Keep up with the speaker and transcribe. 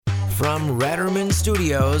From Ratterman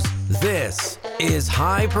Studios, this is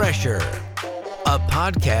High Pressure, a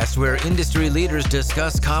podcast where industry leaders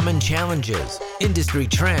discuss common challenges, industry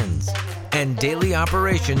trends, and daily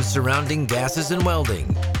operations surrounding gases and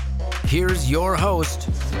welding. Here's your host,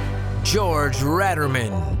 George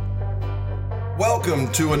Ratterman.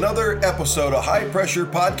 Welcome to another episode of High Pressure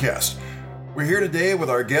Podcast. We're here today with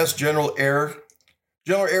our guest, General Air.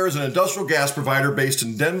 General Air is an industrial gas provider based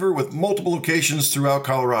in Denver with multiple locations throughout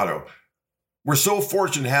Colorado. We're so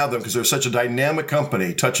fortunate to have them because they're such a dynamic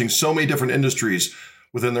company touching so many different industries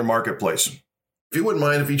within their marketplace. If you wouldn't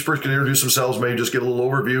mind if each person can introduce themselves, maybe just get a little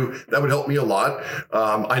overview, that would help me a lot.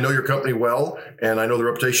 I know your company well, and I know the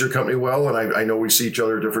reputation of your company well, and I know we see each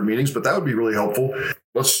other at different meetings, but that would be really helpful.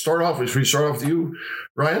 Let's start off. Should we start off with you,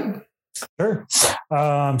 Ryan? Sure. So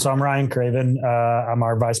I'm Ryan Craven. I'm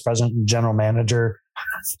our Vice President and General Manager.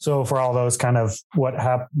 So for all those kind of what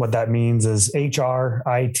that means is HR,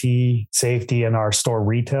 IT, safety, and our store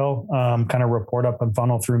retail kind of report up and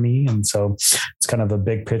funnel through me. And so it's kind of a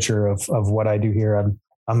big picture of what I do here.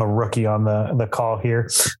 I'm a rookie on the call here.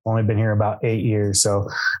 Only been here about 8 years. So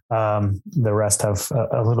the rest have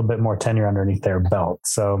a little bit more tenure underneath their belt.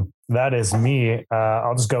 So that is me.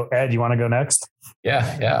 I'll just go. Ed, you want to go next?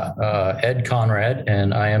 Yeah. Ed Conrad,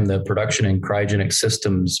 and I am the production and cryogenic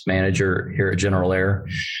systems manager here at General Air.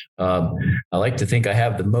 I like to think I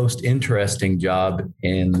have the most interesting job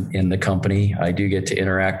in the company. I do get to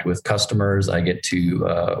interact with customers. I get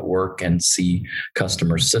to work and see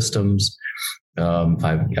customer systems.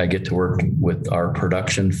 I get to work with our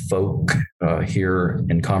production folk here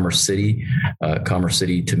in Commerce City. Commerce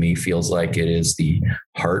City to me feels like it is the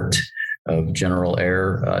heart of General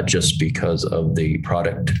Air, just because of the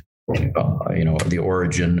product, the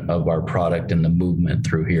origin of our product and the movement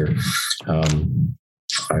through here.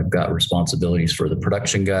 I've got responsibilities for the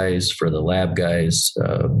production guys, for the lab guys,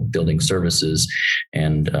 building services,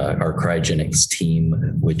 and our cryogenics team,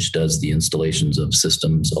 which does the installations of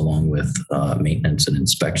systems along with maintenance and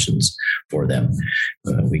inspections for them.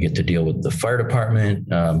 We get to deal with the fire department.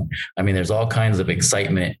 There's all kinds of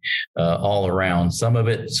excitement all around. Some of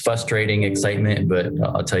it's frustrating excitement, but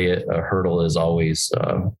I'll tell you, a hurdle is always,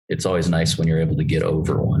 it's always nice when you're able to get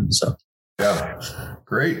over one. So, yeah,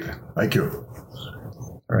 great. Thank you.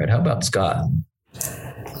 All right. How about Scott?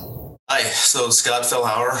 Hi. So Scott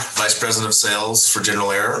Fellhauer, Vice President of Sales for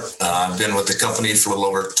General Air. I've been with the company for a little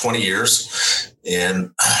over 20 years, and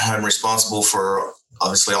I'm responsible for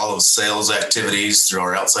obviously all of the sales activities through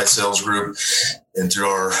our outside sales group and through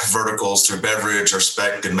our verticals, through beverage, our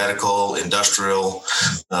spec and medical, industrial,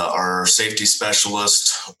 our safety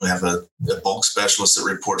specialist. We have a bulk specialist that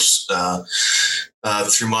reports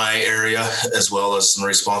through my area, as well as some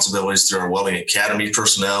responsibilities through our welding academy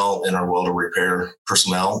personnel and our welder repair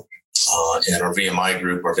personnel, and our VMI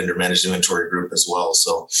group, our vendor managed inventory group as well.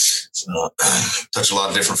 So touch a lot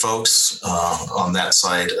of different folks on that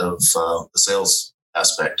side of the sales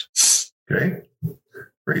aspect. Okay,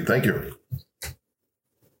 great. Thank you.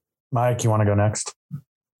 Mike, you want to go next?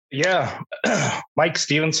 Yeah. Mike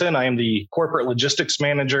Stevenson. I am the corporate logistics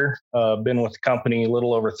manager. Been with the company a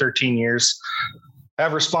little over 13 years. I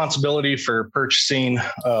have responsibility for purchasing,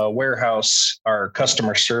 warehouse, our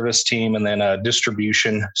customer service team, and then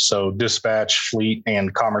distribution. So dispatch, fleet,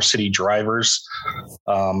 and Commerce City drivers.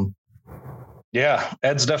 Ed's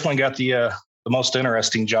definitely got the most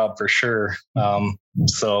interesting job for sure.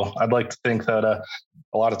 So I'd like to think that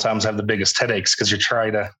a lot of times I have the biggest headaches because you're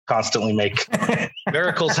trying to constantly make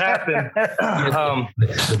miracles happen.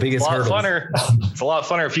 The biggest hurdle. It's a lot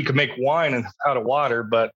funner if you could make wine out of water,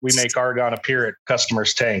 but we make argon appear at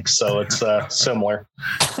customers' tanks, so it's similar.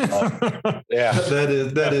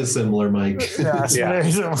 That is similar, Mike.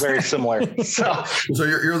 Very similar. So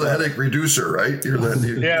you're the headache reducer, right?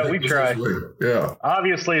 We try. Yeah.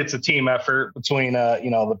 Obviously, it's a team effort between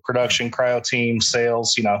the production, cryo team,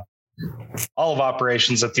 sales. All of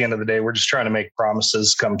operations. At the end of the day, we're just trying to make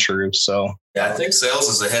promises come true. So yeah, I think sales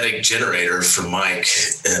is a headache generator for Mike.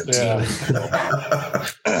 So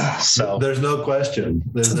there's no question.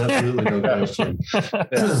 There's absolutely no question.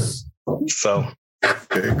 So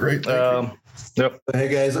okay, great. Yep. Hey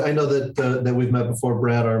guys, I know that we've met before.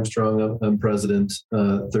 Brad Armstrong, I'm president,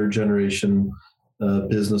 third generation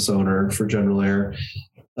business owner for General Air.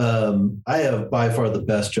 I have by far the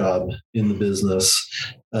best job in the business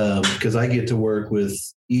because I get to work with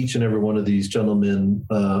each and every one of these gentlemen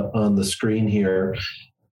on the screen here.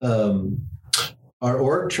 Our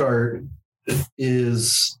org chart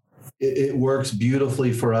it works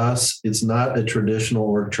beautifully for us. It's not a traditional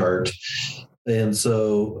org chart. And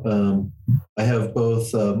so I have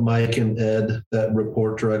both Mike and Ed that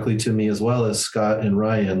report directly to me, as well as Scott and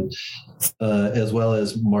Ryan, as well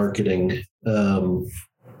as marketing.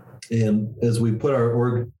 And as we put our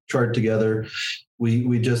org chart together,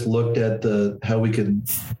 we just looked at how we could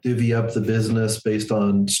divvy up the business based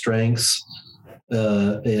on strengths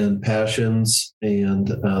and passions, and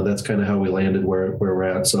that's kind of how we landed where we're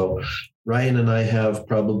at. So Ryan and I have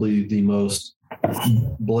probably the most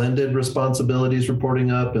blended responsibilities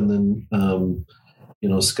reporting up, and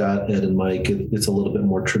then Scott, Ed, and Mike, it's a little bit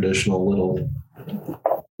more traditional,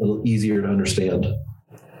 a little easier to understand.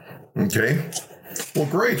 Okay. Well,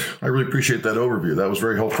 great. I really appreciate that overview. That was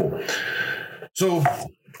very helpful. So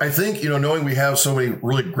I think, knowing we have so many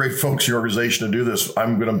really great folks in your organization to do this,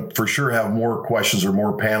 I'm going to for sure have more questions or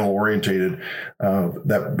more panel orientated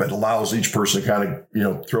that allows each person to kind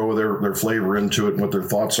of, throw their flavor into it and what their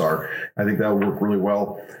thoughts are. I think that will work really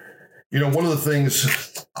well. One of the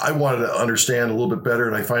things I wanted to understand a little bit better,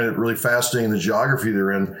 and I find it really fascinating, the geography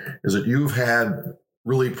they're in, is that you've had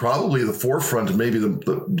really probably the forefront and maybe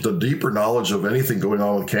the deeper knowledge of anything going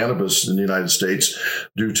on with cannabis in the United States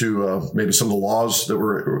due to maybe some of the laws that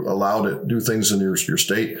were allowed to do things in your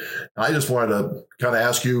state. And I just wanted to kind of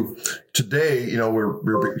ask you today,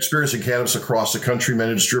 we're experiencing cannabis across the country.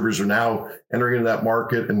 Many distributors are now entering into that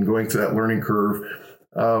market and going through that learning curve.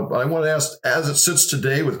 But I want to ask, as it sits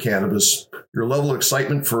today with cannabis, your level of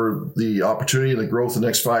excitement for the opportunity and the growth in the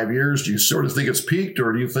next 5 years, do you sort of think it's peaked,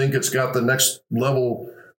 or do you think it's got the next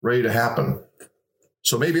level ready to happen?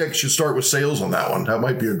 So maybe I should start with sales on that one. That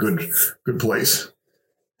might be a good place.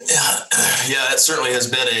 Yeah, it certainly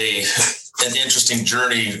has been an interesting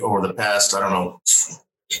journey over the past,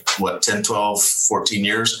 10, 12, 14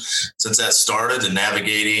 years since that started, and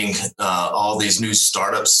navigating all these new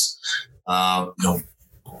startups.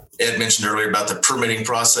 Ed mentioned earlier about the permitting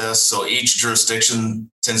process. So each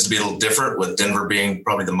jurisdiction tends to be a little different, with Denver being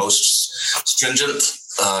probably the most stringent.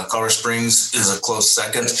 Colorado Springs is a close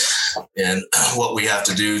second. And what we have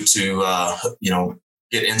to do to,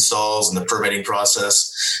 get installs and the permitting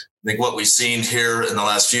process. I think what we've seen here in the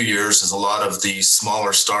last few years is a lot of the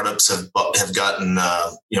smaller startups have gotten,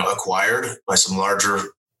 acquired by some larger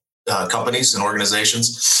companies and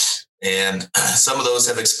organizations. And some of those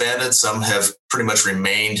have expanded. Some have pretty much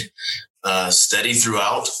remained steady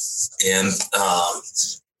throughout. And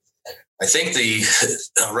I think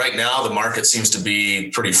right now the market seems to be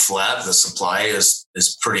pretty flat. The supply is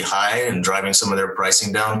pretty high and driving some of their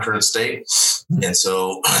pricing down current state. And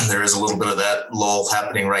so there is a little bit of that lull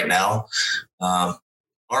happening right now. Our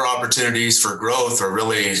opportunities for growth are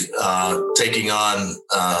really taking on,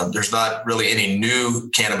 there's not really any new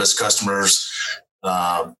cannabis customers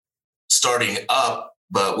starting up,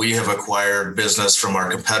 but we have acquired business from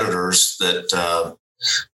our competitors that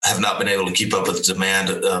have not been able to keep up with the demand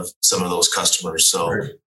of some of those customers. So,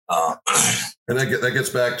 right. And that gets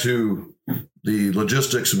back to the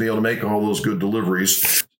logistics and being able to make all those good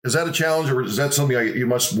deliveries. Is that a challenge, or is that something you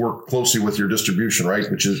must work closely with your distribution, right?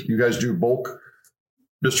 Which is, you guys do bulk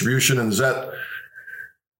distribution, and is that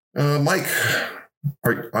Mike?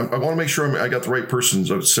 I want to make sure I got the right person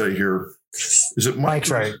to say here. Is it Mike?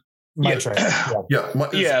 Mike's right. Mike's right.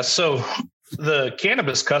 Yeah. So the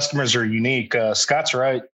cannabis customers are unique. Scott's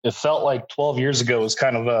right. It felt like 12 years ago was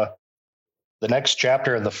kind of the next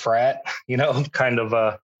chapter of the frat, kind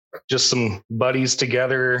of just some buddies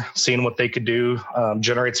together, seeing what they could do,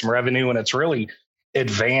 generate some revenue. And it's really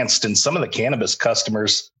advanced in some of the cannabis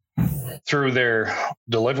customers through their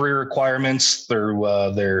delivery requirements,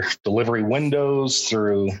 through their delivery windows,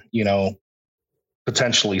 through,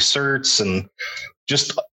 potentially certs, and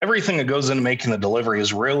just everything that goes into making the delivery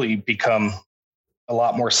has really become a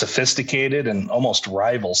lot more sophisticated and almost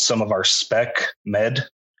rivals some of our spec med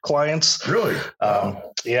clients. Really?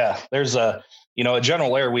 Yeah. There's at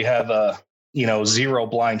General Air, we have a, zero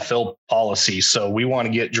blind fill policy. So we want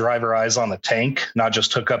to get driver eyes on the tank, not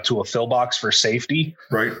just hook up to a fill box for safety.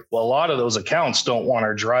 Right. Well, a lot of those accounts don't want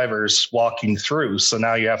our drivers walking through. So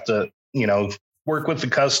now you have to, work with the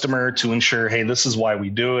customer to ensure, hey, this is why we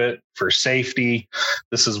do it for safety.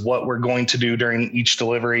 This is what we're going to do during each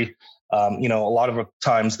delivery. A lot of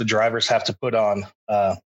times the drivers have to put on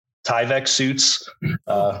Tyvek suits,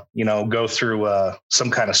 go through some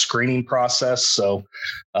kind of screening process. So,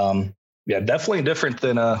 definitely different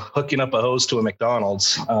than hooking up a hose to a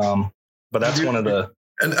McDonald's. But that's one of the...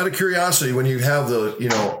 And out of curiosity, when you have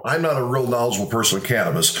I'm not a real knowledgeable person of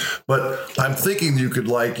cannabis, but I'm thinking you could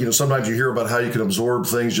sometimes you hear about how you can absorb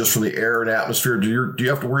things just from the air and atmosphere. Do you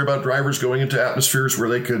have to worry about drivers going into atmospheres where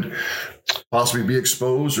they could possibly be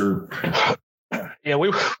exposed, or? Yeah,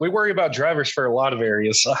 we worry about drivers for a lot of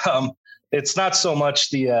areas. it's not so much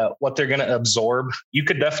the what they're going to absorb. You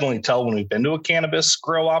could definitely tell when we've been to a cannabis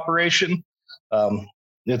grow operation.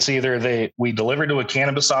 It's either we deliver to a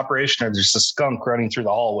cannabis operation or there's a skunk running through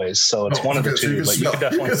the hallways. So it's one of the two. But you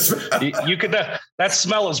could definitely, that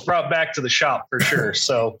smell is brought back to the shop for sure.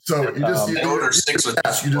 So you just you don't sticks with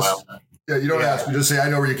ask. You just you don't ask. You just say, I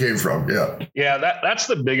know where you came from. Yeah. That's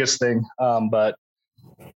the biggest thing. But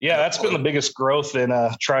yeah, that's been the biggest growth in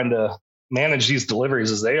trying to manage these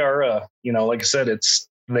deliveries. Is they are like I said,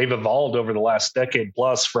 they've evolved over the last decade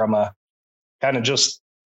plus from a kind of just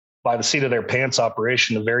by the seat of their pants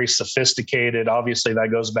operation, a very sophisticated. Obviously,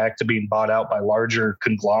 that goes back to being bought out by larger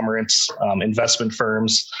conglomerates, investment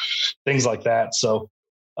firms, things like that. So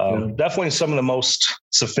definitely some of the most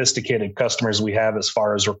sophisticated customers we have as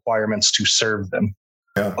far as requirements to serve them.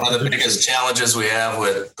 Yeah. One of the biggest challenges we have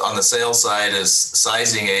on the sales side is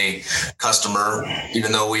sizing a customer,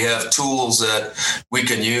 even though we have tools that we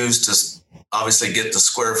can use to obviously get the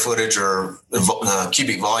square footage or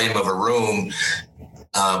cubic volume of a room.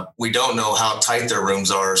 We don't know how tight their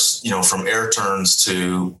rooms are, from air turns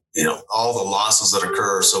to, all the losses that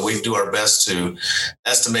occur. So we do our best to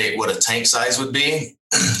estimate what a tank size would be.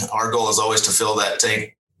 Our goal is always to fill that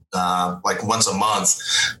tank like once a month.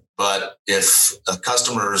 But if a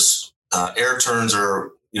customer's air turns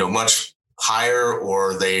are, much higher,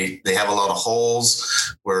 or they have a lot of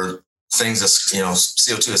holes where things,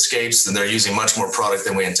 CO2 escapes, then they're using much more product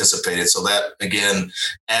than we anticipated. So that, again,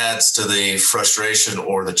 adds to the frustration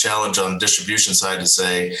or the challenge on distribution side to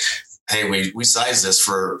say, hey, we sized this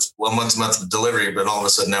for 1 month of delivery, but all of a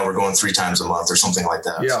sudden now we're going 3 times a month or something like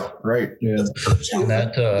that. Yeah, right. Yeah.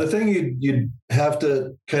 The thing you'd have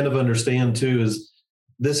to kind of understand too is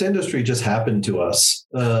this industry just happened to us.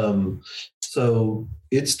 So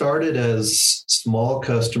it started as small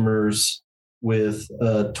customers with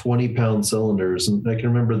 20-pound cylinders. And I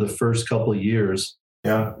can remember the first couple of years,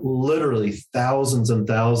 literally thousands and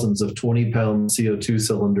thousands of 20-pound CO2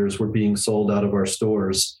 cylinders were being sold out of our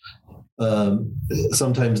stores,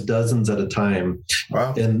 sometimes dozens at a time.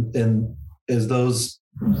 Wow. And as those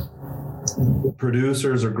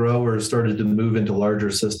producers or growers started to move into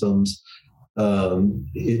larger systems,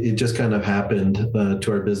 it just kind of happened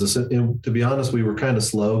to our business. And to be honest, we were kind of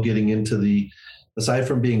slow getting into aside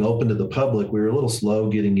from being open to the public, we were a little slow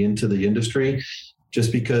getting into the industry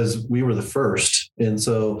just because we were the first. And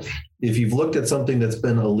so if you've looked at something that's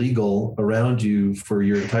been illegal around you for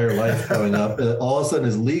your entire life growing up, all of a sudden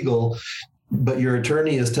is legal, but your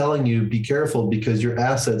attorney is telling you, be careful because your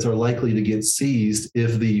assets are likely to get seized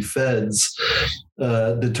if the feds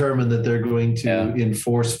determine that they're going to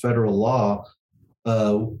enforce federal law.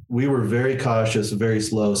 We were very cautious, very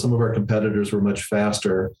slow. Some of our competitors were much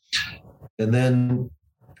faster. And then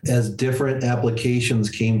as different applications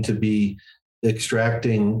came to be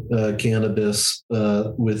extracting cannabis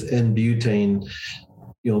with N-butane,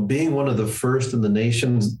 being one of the first in the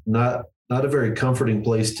nation is not a very comforting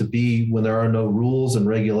place to be when there are no rules and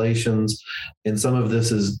regulations. And some of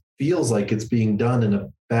this feels like it's being done in a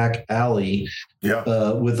back alley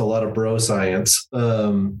with a lot of bro science.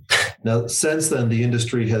 Now, since then, the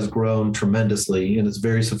industry has grown tremendously and it's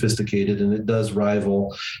very sophisticated and it does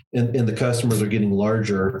rival and the customers are getting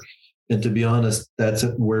larger. And to be honest, that's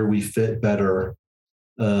where we fit better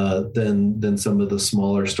than some of the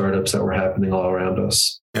smaller startups that were happening all around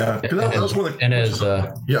us. Yeah. Go ahead.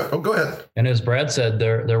 And as Brad said,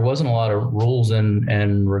 there wasn't a lot of rules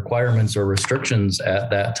and requirements or restrictions at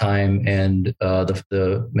that time. And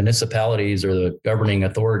the municipalities or the governing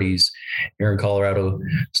authorities here in Colorado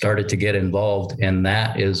started to get involved. And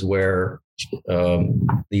that is where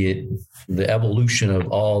the evolution of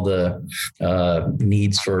all the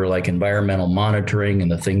needs for like environmental monitoring and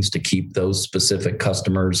the things to keep those specific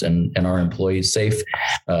customers and our employees safe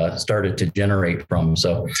started to generate from.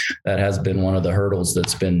 So that has been one of the hurdles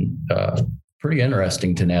that's been pretty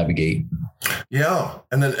interesting to navigate. Yeah.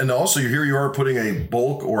 And also here you are putting a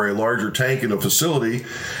bulk or a larger tank in a facility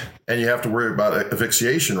and you have to worry about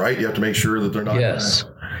asphyxiation, right? You have to make sure that they're not. Yes,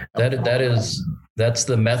 that's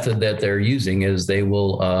the method that they're using is they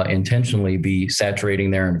will intentionally be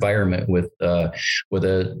saturating their environment with a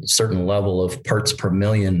certain level of parts per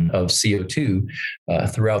million of CO2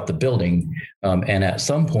 throughout the building. And at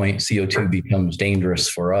some point, CO2 becomes dangerous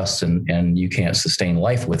for us and you can't sustain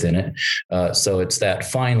life within it. So it's that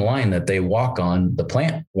fine line that they walk on. The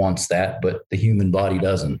plant wants that, but the human body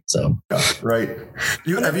doesn't. So right.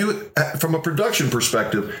 Have you, from a production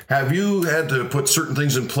perspective, have you had to put certain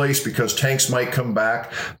things in place because tanks might come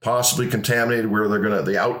back possibly contaminated where they're going to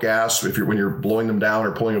the outgas when you're blowing them down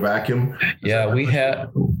or pulling a vacuum? Yeah, we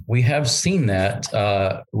We have seen that.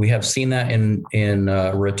 We have seen that in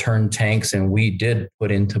return tanks, and we did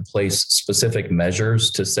put into place specific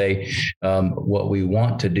measures to say what we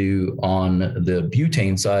want to do on the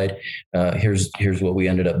butane side. Here's what we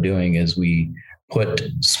ended up doing is we put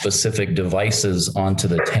specific devices onto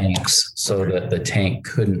the tanks so that the tank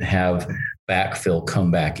couldn't have backfill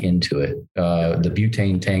come back into it. The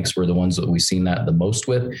butane tanks were the ones that we've seen that the most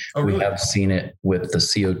with. Oh, really? We have seen it with the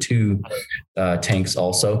CO2 tanks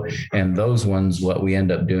also. And those ones, what we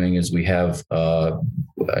end up doing is we have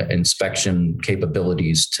inspection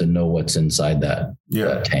capabilities to know what's inside that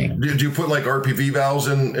tank. Do you put like RPV valves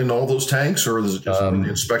in all those tanks, or is it just the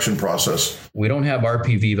inspection process? We don't have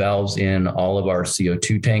RPV valves in all of our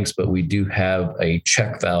CO2 tanks, but we do have a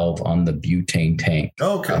check valve on the butane tank.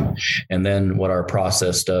 Okay. And then what our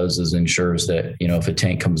process does is ensures that, if a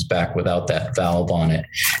tank comes back without that valve on it,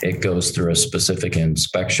 it goes through a specific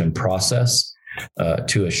inspection process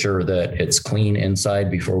to assure that it's clean inside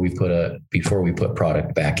before we put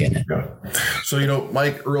product back in it. Yeah. So,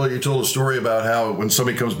 Mike, earlier you told a story about how when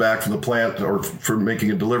somebody comes back from the plant or for making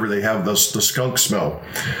a delivery, they have the skunk smell.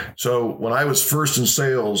 So when I was first in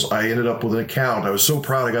sales, I ended up with an account. I was so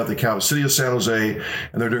proud I got the account. The city of San Jose,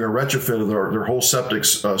 and they're doing a retrofit of their whole septic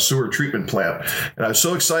sewer treatment plant. And I was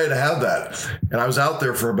so excited to have that. And I was out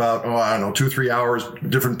there for about, 2-3 hours,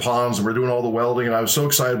 different ponds, and we're doing all the welding. And I was so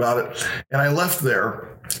excited about it. And I left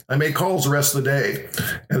there. I made calls the rest of the day.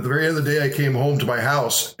 And at the very end of the day, I came home to my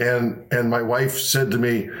house and my wife said to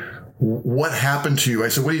me, "What happened to you?" I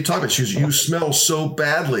said, "What are you talking about?" She goes, "You smell so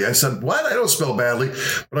badly." I said, "What? I don't smell badly."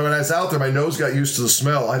 But when I was out there, my nose got used to the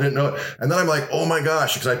smell. I didn't know it. And then I'm like, oh my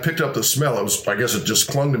gosh, because I picked up the smell. I guess it just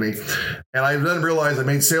clung to me. And I then realized I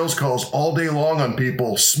made sales calls all day long on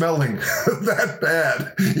people smelling that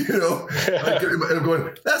bad, I'm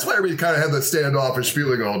going, that's why everybody kind of had that standoffish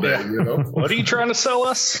feeling all day, What are you trying to sell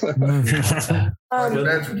us? When we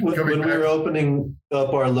were opening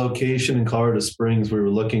up our location in Colorado Springs, we were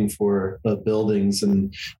looking for buildings,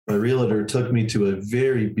 and my realtor took me to a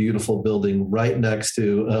very beautiful building right next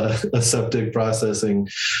to a septic processing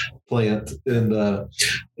plant. And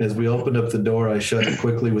as we opened up the door, I shut it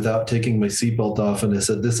quickly without taking my seatbelt off, and I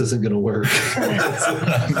said, "This isn't going to work.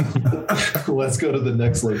 Let's go to the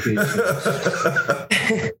next location."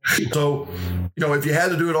 So, if you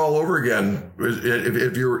had to do it all over again,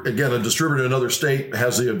 if you're, again, a distributor in another state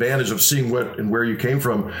has the advantage of seeing what and where you came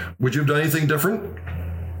from, would you have done anything different?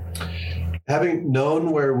 Having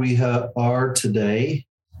known where we are today,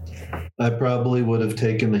 I probably would have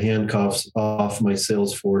taken the handcuffs off my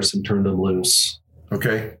sales force and turned them loose.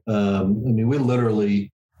 Okay.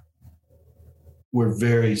 We're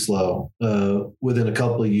very slow. Within a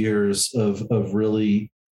couple of years of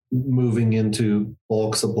really moving into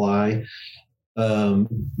bulk supply.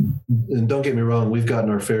 And don't get me wrong, we've gotten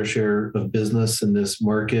our fair share of business in this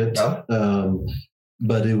market,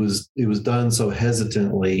 but it was done so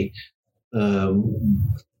hesitantly.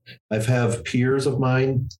 I've had peers of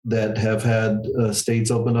mine that have had states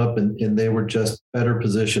open up and they were just better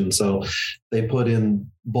positioned. So they put in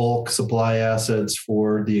bulk supply assets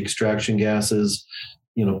for the extraction gases,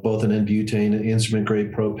 both an N-butane and instrument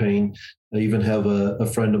grade propane. I even have a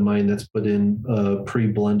friend of mine that's put in a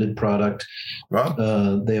pre-blended product. Wow.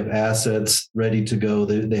 They have assets ready to go.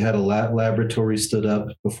 They had a laboratory stood up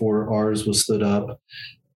before ours was stood up.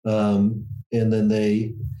 And then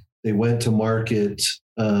they went to market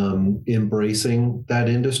embracing that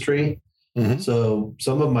industry. Mm-hmm. So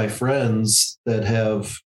some of my friends that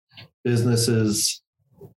have businesses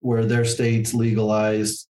where their states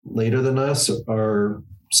legalized later than us are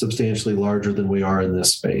substantially larger than we are in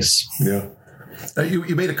this space. Yeah.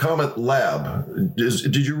 You made a comment, lab.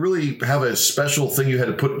 Did you really have a special thing you had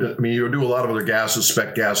to put? You do a lot of other gases,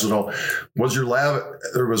 spec gases and all. Was your lab,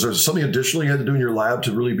 or was there something additional you had to do in your lab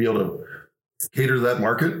to really be able to cater to that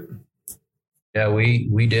market? Yeah,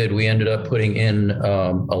 we did. We ended up putting in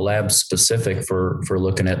a lab specific for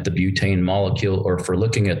looking at the butane molecule or for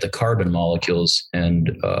looking at the carbon molecules.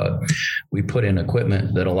 And we put in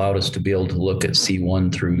equipment that allowed us to be able to look at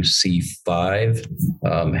C1 through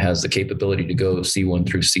C5, has the capability to go C1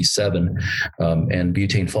 through C7, and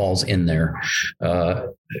butane falls in there.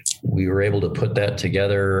 We were able to put that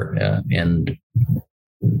together and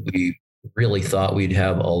we really thought we'd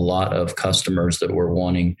have a lot of customers that were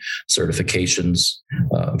wanting certifications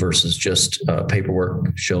versus just paperwork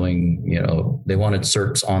showing, they wanted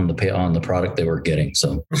certs on the product they were getting.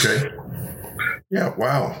 So, okay. Yeah.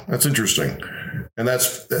 Wow. That's interesting. And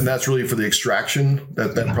that's really for the extraction,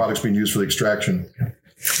 that product's being used for the extraction.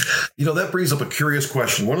 That brings up a curious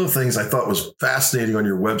question. One of the things I thought was fascinating on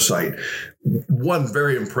your website, one,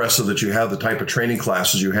 very impressive that you have the type of training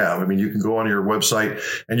classes you have. I mean, you can go on your website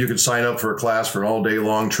and you can sign up for a class for an all-day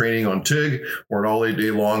long training on TIG or an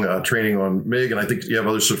all-day long training on MIG, and I think you have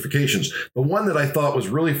other certifications. The one that I thought was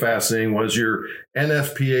really fascinating was your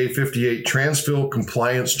NFPA 58 transfill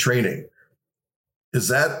compliance training. Is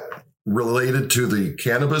that related to the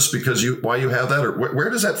cannabis why you have that, or where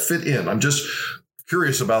does that fit in? I'm just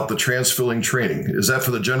curious about the transfilling training. Is that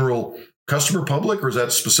for the general customer public, or is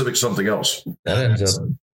that specific to something else? That ends up.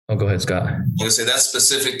 Oh, go ahead, Scott. I'm going to say that's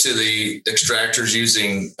specific to the extractors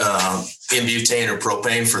using butane or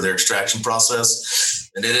propane for their extraction process.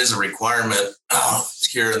 And it is a requirement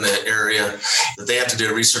here in the area that they have to do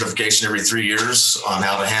a recertification every 3 years on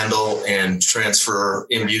how to handle and transfer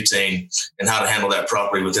butane and how to handle that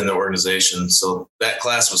properly within the organization. So that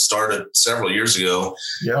class was started several years ago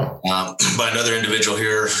by another individual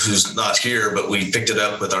here who's not here, but we picked it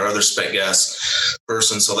up with our other spec gas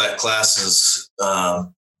person. So that class is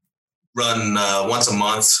run once a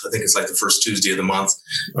month. I think it's like the first Tuesday of the month.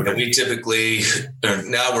 Okay. And we typically,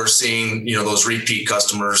 now we're seeing, those repeat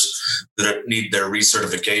customers that need their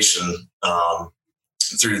recertification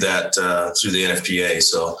through the NFPA.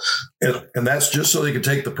 So, and that's just so they can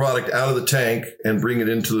take the product out of the tank and bring it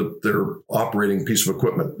into their operating piece of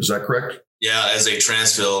equipment. Is that correct? Yeah, as a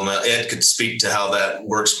transfill. Ed could speak to how that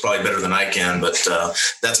works probably better than I can, but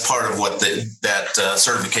that's part of what that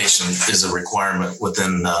certification is a requirement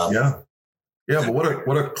within. Yeah, but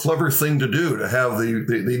what a clever thing to do to have they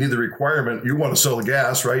need the requirement. You want to sell the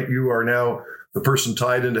gas, right? You are now the person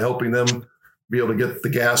tied into helping them be able to get the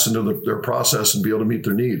gas into their process and be able to meet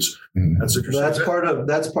their needs. Mm-hmm. That's interesting.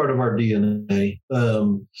 That's part of our DNA.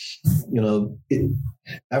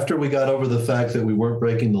 After we got over the fact that we weren't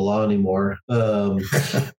breaking the law anymore, and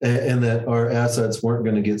that our assets weren't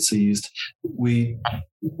going to get seized, we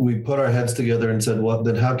put our heads together and said, well,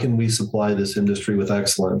 then how can we supply this industry with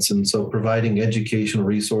excellence? And so providing educational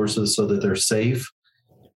resources so that they're safe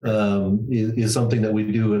is something that we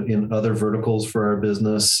do in other verticals for our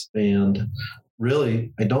business. And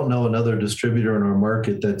really, I don't know another distributor in our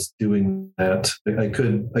market that's doing that. I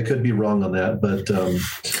could be wrong on that, but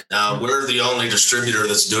we're the only distributor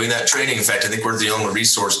that's doing that training. In fact, I think we're the only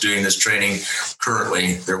resource doing this training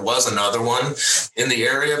currently. There was another one in the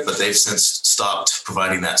area, but they've since stopped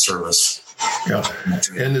providing that service. Yeah,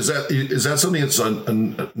 and is that something that's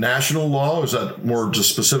a national law? Or is that more just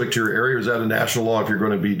specific to your area? Or is that a national law? If you're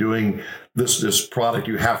going to be doing this product,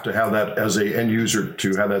 you have to have that as a end user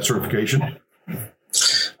to have that certification.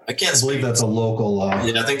 I believe that's a local law.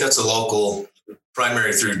 Yeah, I think that's a local,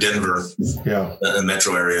 primary through Denver, the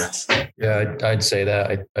metro area. Yeah, I'd say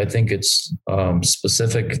that. I think it's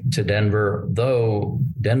specific to Denver, though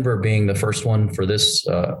Denver being the first one for this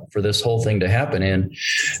whole thing to happen in.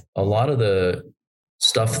 A lot of the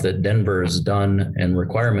stuff that Denver has done and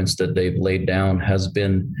requirements that they've laid down has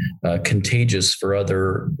been contagious for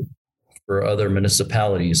other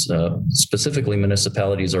municipalities, specifically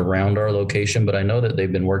municipalities around our location. But I know that they've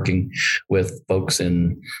been working with folks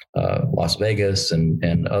in Las Vegas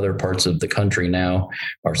and other parts of the country now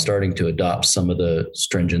are starting to adopt some of the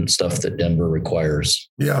stringent stuff that Denver requires.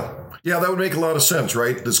 Yeah, that would make a lot of sense,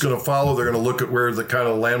 right? That's going to follow. They're going to look at where the kind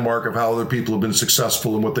of landmark of how other people have been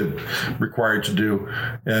successful and what they've required to do.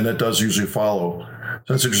 And that does usually follow.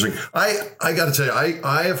 So that's interesting. I got to tell you,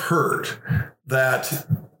 I have heard that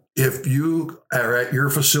if you are at your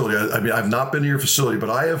facility, I mean, I've not been to your facility, but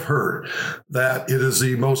I have heard that it is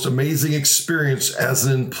the most amazing experience as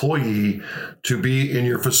an employee to be in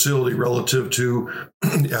your facility relative to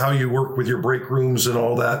how you work with your break rooms and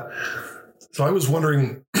all that. So I was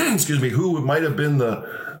wondering, who might have been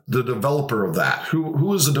the developer of that?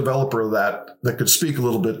 Who is the developer of that could speak a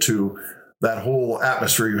little bit to that whole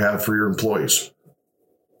atmosphere you have for your employees?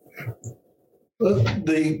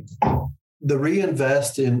 The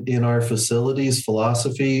reinvest in our facilities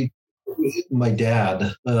philosophy, my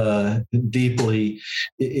dad, deeply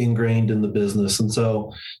ingrained in the business. And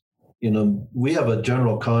so, we have a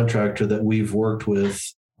general contractor that we've worked with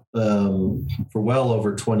for well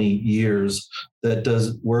over 20 years that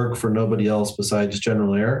does work for nobody else besides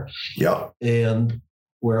General Air. Yeah. And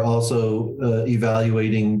we're also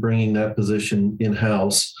evaluating bringing that position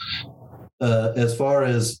in-house. As far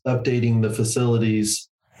as updating the facilities,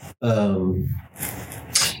 we're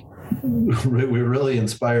really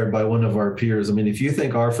inspired by one of our peers. I mean, if you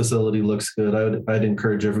think our facility looks good, I'd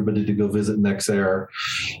encourage everybody to go visit NextAir,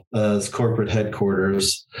 its corporate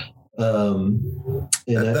headquarters.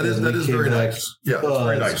 That is very nice. Yeah, it's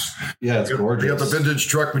very nice. Yeah, it's gorgeous. You got the vintage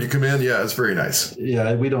truck when you come in. Yeah, it's very nice.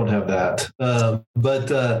 Yeah, we don't have that. But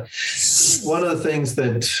one of the things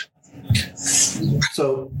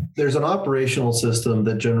so there's an operational system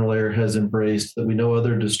that General Air has embraced that we know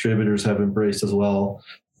other distributors have embraced as well.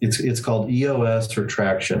 It's called EOS or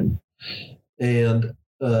Traction. And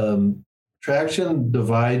Traction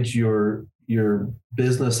divides your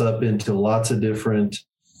business up into lots of different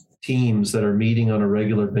teams that are meeting on a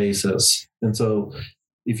regular basis. And so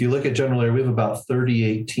if you look at General Air, we have about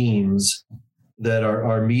 38 teams that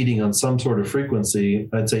are meeting on some sort of frequency.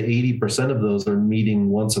 I'd say 80% of those are meeting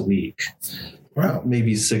once a week. Wow.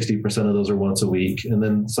 Maybe 60% of those are once a week, and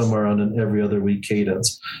then somewhere on an every other week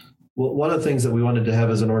cadence. Well, one of the things that we wanted to have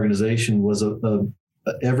as an organization was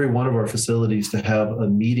every one of our facilities to have a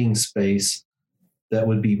meeting space that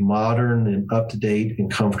would be modern and up to date and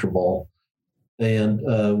comfortable. And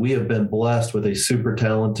we have been blessed with a super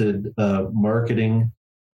talented marketing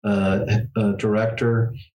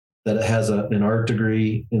director that has an art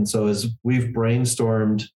degree. And so as we've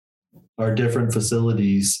brainstormed our different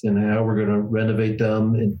facilities and how we're going to renovate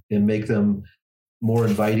them and make them more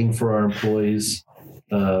inviting for our employees,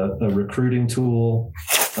 a recruiting tool,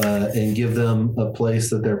 and give them a place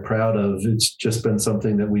that they're proud of. It's just been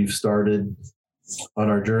something that we've started on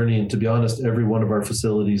our journey. And to be honest, every one of our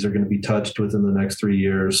facilities are going to be touched within the next 3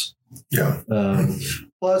 years. Yeah.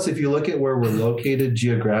 Plus, if you look at where we're located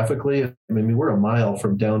geographically, I mean, we're a mile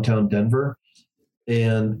from downtown Denver.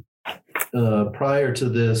 And prior to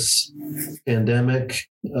this pandemic,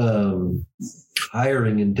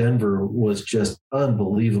 hiring in Denver was just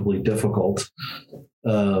unbelievably difficult.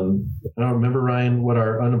 I don't remember, Ryan, what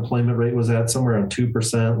our unemployment rate was at, somewhere around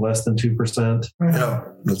 2%, less than 2%. Yeah.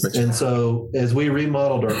 And so as we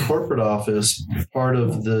remodeled our corporate office, part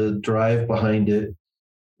of the drive behind it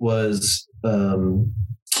was to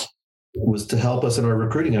help us in our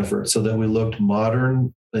recruiting efforts so that we looked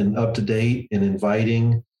modern and up to date and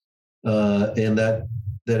inviting, and that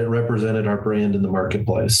it represented our brand in the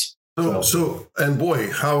marketplace. So, and boy,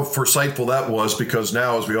 how foresightful that was, because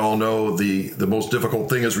now, as we all know, the most difficult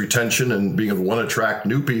thing is retention and being able to attract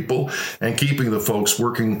new people and keeping the folks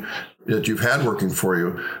working that you've had working for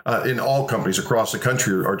you in all companies across the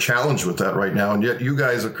country are challenged with that right now. And yet you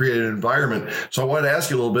guys have created an environment. So I wanted to ask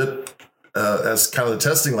you a little bit, as kind of the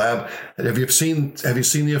testing lab, have you seen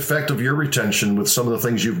the effect of your retention with some of the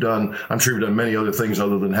things you've done? I'm sure you've done many other things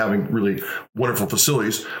other than having really wonderful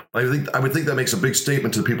facilities. I would think that makes a big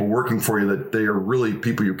statement to the people working for you that they are really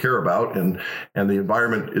people you care about, and the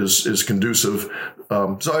environment is conducive.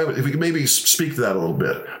 So if we could maybe speak to that a little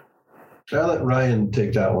bit. I'll let Ryan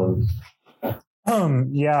take that one.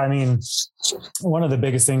 Yeah, I mean, one of the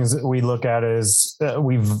biggest things that we look at is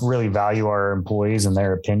we really value our employees and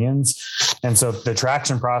their opinions. And so the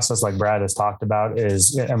traction process, like Brad has talked about,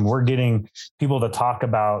 and we're getting people to talk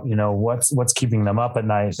about, what's keeping them up at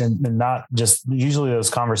night, and not just, usually those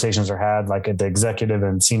conversations are had like at the executive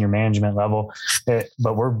and senior management level,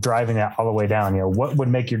 but we're driving that all the way down. What would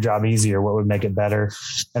make your job easier? What would make it better?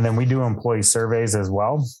 And then we do employee surveys as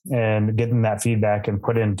well, and getting that feedback and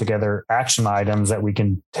putting together action items that we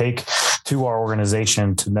can take to our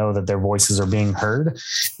organization to know that their voices are being heard.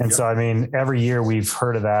 And so, I mean, every year we've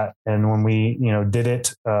heard of that. And when we, did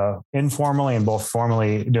it informally and both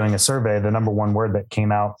formally doing a survey, the number one word that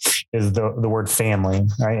came out is the word family,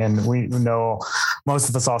 right? And we know most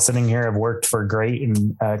of us all sitting here have worked for great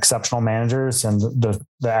and exceptional managers, and the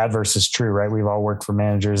adverse is true, right? We've all worked for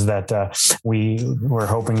managers that we were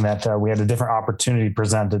hoping that we had a different opportunity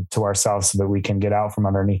presented to ourselves so that we can get out from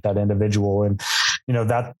underneath that individual. And,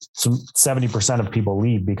 that 70% of people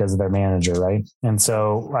leave because of their manager, right? And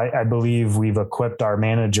so I believe we've equipped our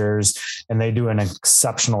managers, and they do an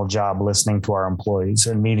exceptional job listening to our employees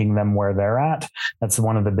and meeting them where they're at. That's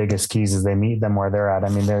one of the biggest keys, is they meet them where they're at. I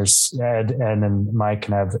mean, there's Ed and Mike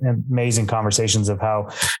can have amazing conversations of how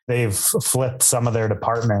they've flipped some of their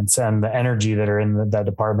departments and the energy that are in that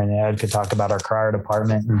department. Ed could talk about our crier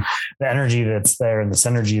department and the energy that's there and the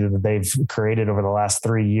synergy that they've created over the last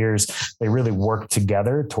 3 years. They really work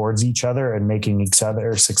together towards each other and making each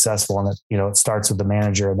other successful. And it starts with the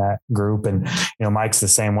manager in that group. And, Mike's the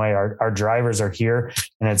same way. Our drivers are here.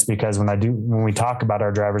 And it's because when we talk about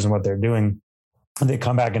our drivers and what they're doing, they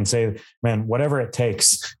come back and say, man, whatever it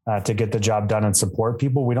takes to get the job done and support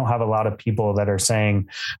people. We don't have a lot of people that are saying,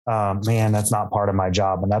 man, that's not part of my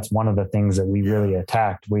job. And that's one of the things that we really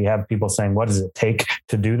attacked. We have people saying, what does it take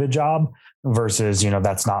to do the job versus,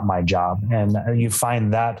 that's not my job. And you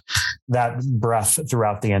find that breath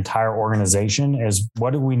throughout the entire organization is,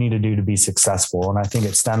 what do we need to do to be successful? And I think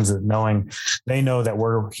it stems at knowing they know that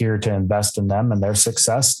we're here to invest in them and their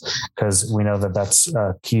success, because we know that that's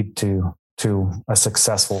key to a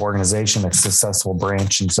successful organization, a successful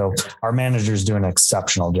branch. And so our managers do an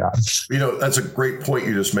exceptional job. That's a great point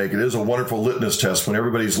you just make. It is a wonderful litmus test when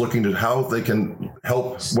everybody's looking to how they can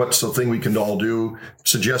help. What's the thing we can all do?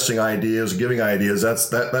 Suggesting ideas, giving ideas.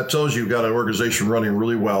 That tells you've got an organization running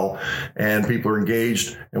really well, and people are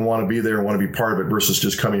engaged and want to be there and want to be part of it versus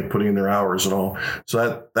just coming and putting in their hours and all.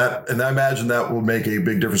 So and I imagine that will make a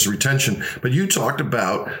big difference in retention. But you talked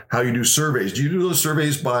about how you do surveys. Do you do those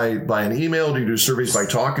surveys by an email? Do you do surveys by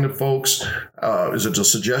talking to folks? Is it a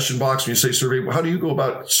suggestion box when you say survey? How do you go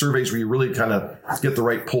about surveys where you really kind of get the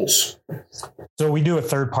right pulse? So we do a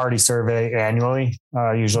third-party survey annually,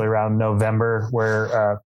 usually around November,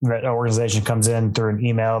 where that organization comes in through an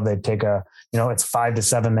email. They take it's 5 to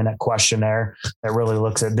 7 minute questionnaire that really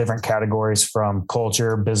looks at different categories from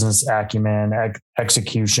culture, business acumen,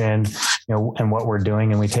 execution, and what we're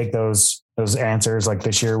doing. And we take those answers. Like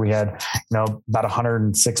this year we had, about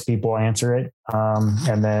 106 people answer it.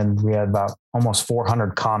 And then we had about almost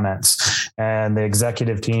 400 comments, and the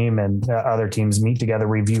executive team and other teams meet together,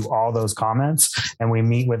 review all those comments. And we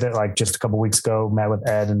meet with it, like just a couple of weeks ago, met with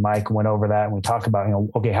Ed and Mike, went over that. And we talk about,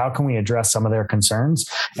 okay, how can we address some of their concerns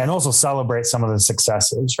and also celebrate some of the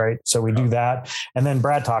successes, right? So we do that. And then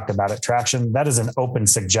Brad talked about it. Traction, that is an open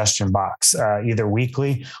suggestion box, either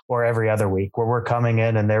weekly or every other week, where we're coming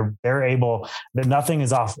in and they're able, that nothing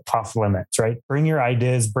is off limits, right? Bring your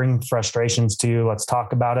ideas, bring frustrations to, let's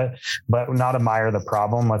talk about it, but not admire the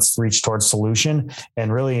problem. Let's reach towards solution,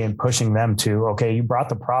 and really in pushing them to, okay, you brought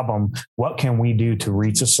the problem. What can we do to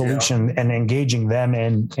reach a solution? And engaging them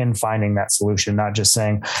in finding that solution, not just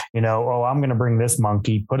saying, I'm going to bring this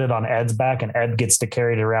monkey, put it on Ed's back, and Ed gets to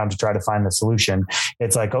carry it around to try to find the solution.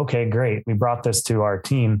 It's like, okay, great. We brought this to our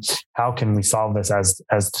team. How can we solve this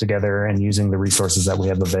as together and using the resources that we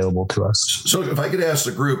have available to us? So if I could ask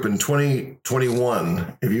the group in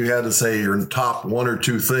 2021, if you had to say your top 1 or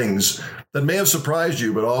 2 things that may have surprised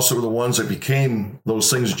you, but also the ones that became those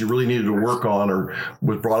things that you really needed to work on or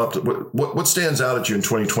was brought up to, what stands out at you in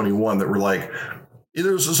 2021 that were like,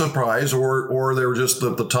 either it was a surprise or they were just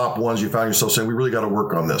the top ones you found yourself saying, we really got to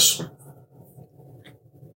work on this?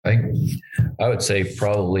 I would say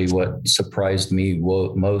probably what surprised me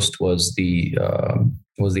most was the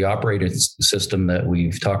operating system that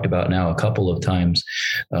we've talked about now a couple of times.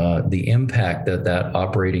 The impact that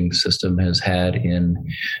operating system has had in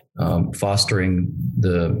fostering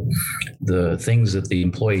the things that the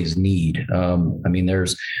employees need.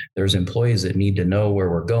 There's employees that need to know where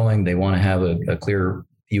we're going. They want to have a clear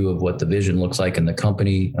view of what the vision looks like in the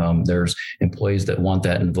company. There's employees that want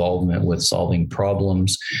that involvement with solving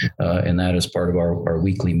problems, and that is part of our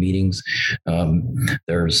weekly meetings.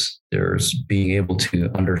 There's being able to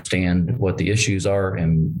understand what the issues are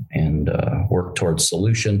and work towards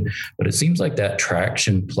solution. But it seems like that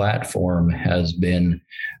Traction platform has been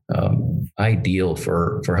ideal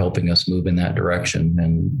for helping us move in that direction.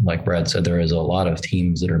 And like Brad said, there is a lot of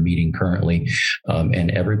teams that are meeting currently,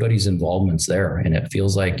 and everybody's involvement's there. And it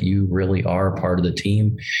feels like you really are part of the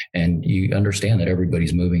team, and you understand that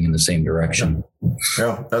everybody's moving in the same direction.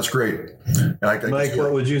 Yeah, that's great. Mike,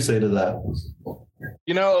 what would you say to that?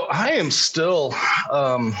 I am still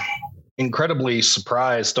incredibly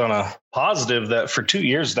surprised on a positive that for 2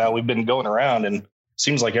 years now we've been going around, and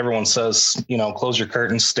seems like everyone says, close your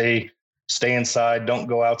curtains, stay inside, don't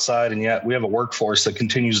go outside. And yet we have a workforce that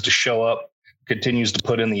continues to show up, continues to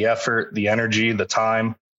put in the effort, the energy, the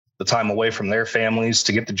time away from their families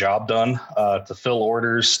to get the job done, to fill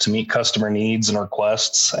orders, to meet customer needs and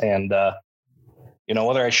requests. And,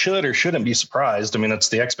 whether I should or shouldn't be surprised, it's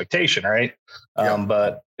the expectation, right? Yeah.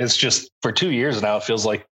 But it's just for 2 years now, it feels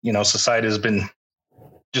like, society has been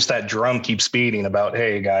just, that drum keeps beating about,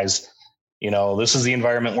 hey guys, this is the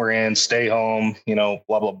environment we're in, stay home,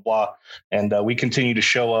 blah, blah, blah. And we continue to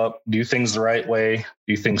show up, do things the right way,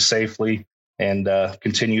 do things safely, and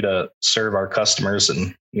continue to serve our customers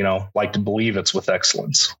and, like to believe it's with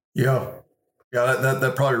excellence. Yeah. Yeah,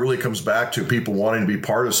 that probably really comes back to people wanting to be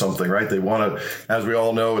part of something, right? They want to, as we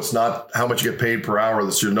all know, it's not how much you get paid per hour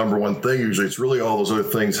that's your number one thing. Usually it's really all those other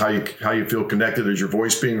things, how you feel connected. Is your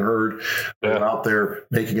voice being heard? Out there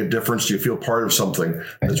making a difference? Do you feel part of something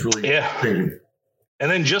that's really changing? And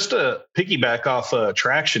then just to piggyback off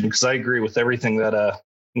Traction, because I agree with everything that,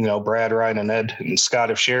 Brad, Ryan, and Ed and Scott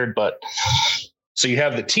have shared. But so you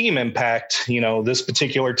have the team impact, this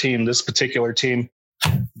particular team,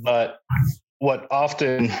 but what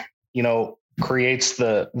often, creates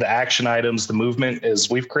the action items, the movement,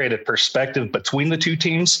 is we've created perspective between the two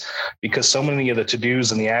teams, because so many of the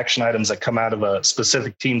to-dos and the action items that come out of a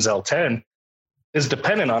specific team's L10 is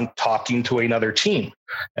dependent on talking to another team.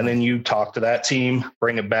 And then you talk to that team,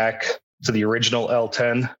 bring it back to the original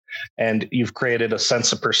L10, and you've created a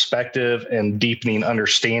sense of perspective and deepening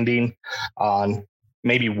understanding on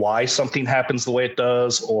maybe why something happens the way it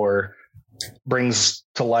does, or brings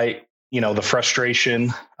to light, the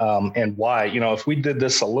frustration, and why. If we did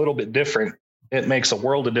this a little bit different, it makes a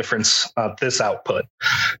world of difference this output.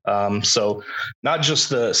 So not just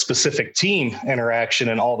the specific team interaction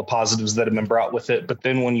and all the positives that have been brought with it, but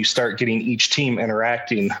then when you start getting each team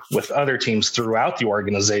interacting with other teams throughout the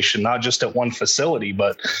organization, not just at one facility,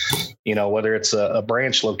 but, whether it's a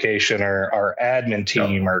branch location or our admin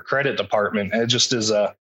team or credit department, it just is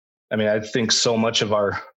I think so much of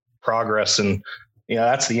our progress, and,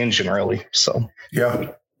 that's the engine really. So,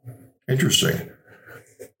 yeah. Interesting.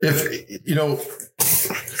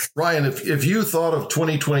 Ryan, if you thought of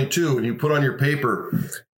 2022 and you put on your paper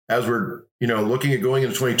as we're, looking at going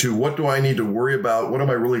into 22, what do I need to worry about? What am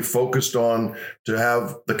I really focused on to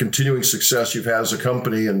have the continuing success you've had as a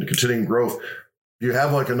company and continuing growth? Do you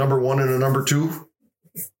have like a number one and a number two?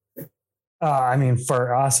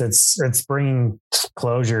 For us, it's bringing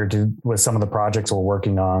closure with some of the projects we're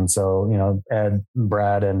working on. So, Ed,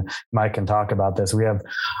 Brad, and Mike can talk about this. We have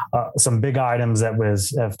some big items that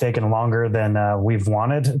have taken longer than we've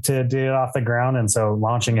wanted to get off the ground. And so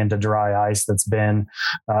launching into dry ice, that's been,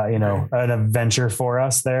 an adventure for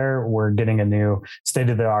us there. We're getting a new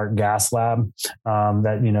state-of-the-art gas lab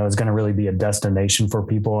that, is going to really be a destination for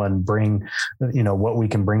people and bring, what we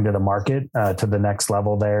can bring to the market to the next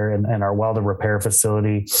level there, and our welder repair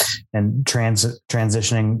facility, and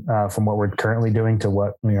transitioning from what we're currently doing to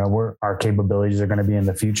what our capabilities are going to be in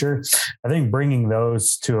the future. I think bringing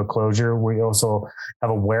those to a closure. We also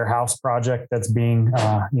have a warehouse project that's being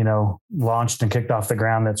launched and kicked off the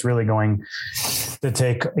ground, that's really going to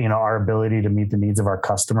take our ability to meet the needs of our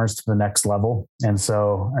customers to the next level. And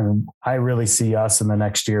so I really see us in the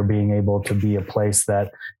next year being able to be a place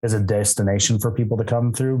that is a destination for people to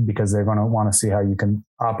come through, because they're going to want to see how you can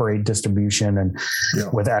operate distribution and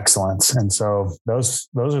with excellence. And so those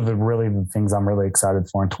are really the things I'm really excited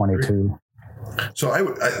for in 22. So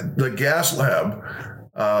the gas lab,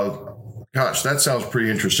 gosh, that sounds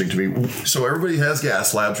pretty interesting to me. So everybody has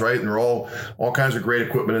gas labs, right? And they're all kinds of great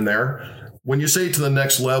equipment in there. When you say to the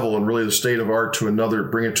next level and really the state of art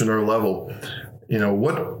bring it to another level,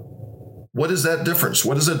 what is that difference?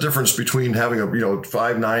 What is the difference between having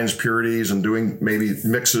 5 nines purities and doing maybe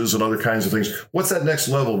mixes and other kinds of things? What's that next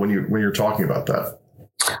level when you're talking about that?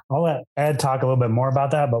 I'll let Ed talk a little bit more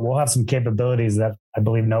about that, but we'll have some capabilities that I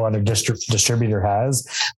believe no other distributor has.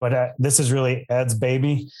 But this is really Ed's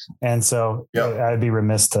baby, and so I'd be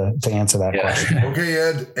remiss to answer that question. Okay,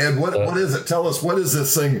 Ed, what is it? Tell us, what is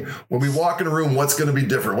this thing? When we walk in a room, what's going to be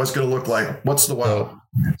different? What's going to look like? What's the wow?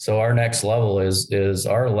 So our next level is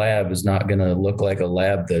our lab is not going to look like a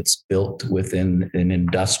lab that's built within an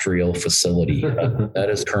industrial facility. That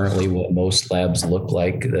is currently what most labs look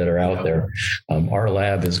like that are out there. Our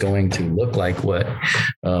lab is going to look like what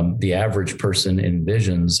the average person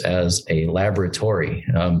envisions as a laboratory.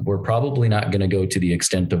 We're probably not going to go to the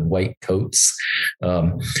extent of white coats.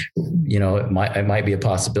 It might be a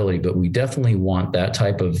possibility, but we definitely want that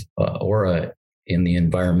type of aura in the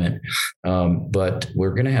environment. But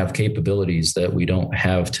we're going to have capabilities that we don't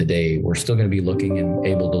have today. We're still going to be looking and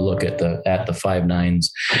able to look at the 5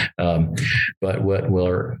 nines. But what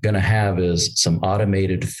we're going to have is some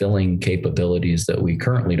automated filling capabilities that we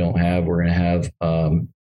currently don't have. We're going to have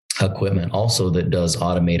equipment also that does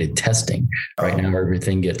automated testing. Right now,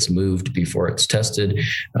 everything gets moved before it's tested.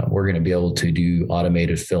 We're going to be able to do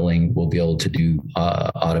automated filling. We'll be able to do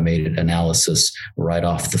automated analysis right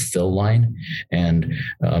off the fill line. And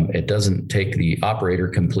it doesn't take the operator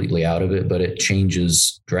completely out of it, but it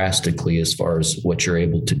changes drastically as far as what you're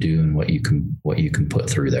able to do and what you can put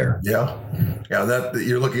through there. Yeah. That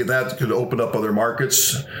you're looking at that could open up other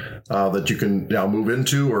markets that you can now move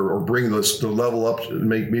into, or bring the level up,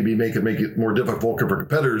 make it more difficult for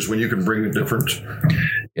competitors when you can bring a different.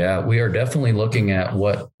 Yeah, we are definitely looking at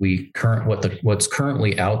what's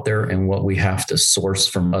currently out there and what we have to source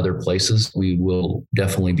from other places. We will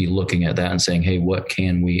definitely be looking at that and saying, hey, what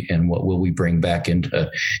can we and what will we bring back into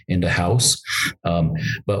house?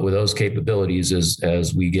 But with those capabilities,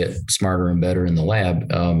 as we get smarter and better in the lab,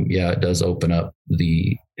 it does open up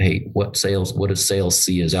hey, what does sales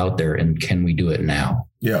see is out there, and can we do it now?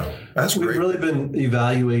 Yeah, that's great. We've really been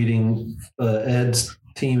evaluating Ed's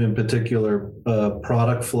team in particular,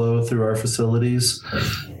 product flow through our facilities.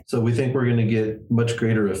 So we think we're going to get much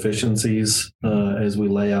greater efficiencies as we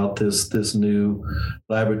lay out this new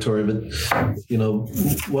laboratory. But, you know,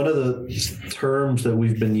 one of the terms that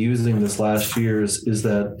we've been using this last year is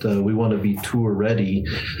that we want to be tour ready.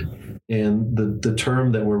 And the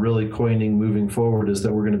term that we're really coining moving forward is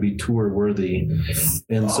that we're going to be tour worthy.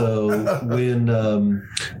 And so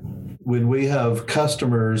when we have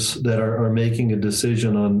customers that are making a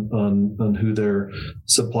decision on who their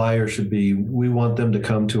supplier should be, we want them to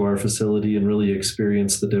come to our facility and really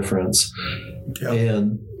experience the difference. Yep.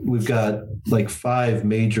 And we've got like 5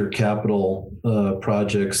 major capital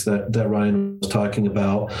projects that Ryan was talking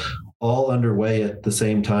about, all underway at the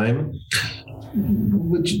same time,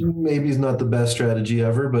 which maybe is not the best strategy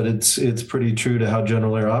ever, but it's pretty true to how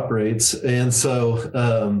General Air operates. And so,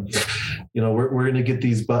 you know, we're going to get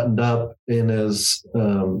these buttoned up, and as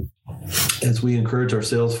we encourage our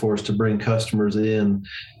sales force to bring customers in,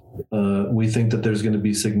 we think that there's going to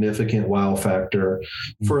be significant wow factor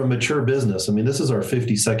for a mature business. I mean, this is our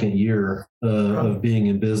 52nd year of being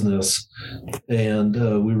in business, and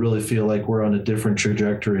we really feel like we're on a different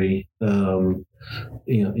trajectory.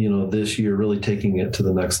 You know, this year really taking it to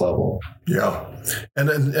the next level. Yeah. And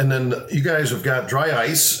then you guys have got dry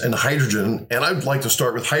ice and hydrogen, and I'd like to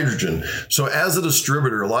start with hydrogen. So as a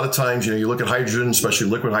distributor, a lot of times, you know, you look at hydrogen, especially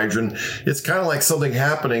liquid hydrogen, it's kind of like something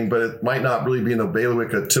happening, but it might not really be in a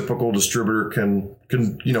bailiwick. A typical distributor can,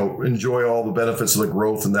 you know, enjoy all the benefits of the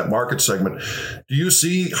growth in that market segment. Do you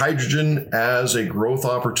see hydrogen as a growth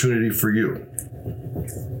opportunity for you?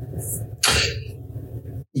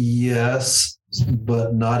 Yes,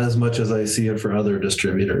 but not as much as I see it for other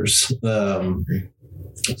distributors.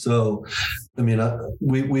 So, I mean,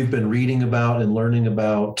 we've been reading about and learning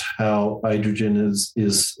about how hydrogen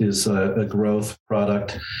is a growth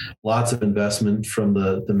product. Lots of investment from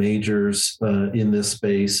the majors in this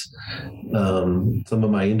space. Some of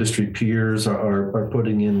my industry peers are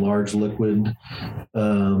putting in large liquid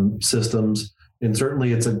systems. And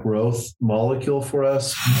certainly it's a growth molecule for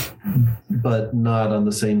us, but not on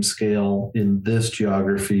the same scale in this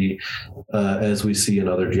geography as we see in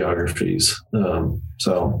other geographies.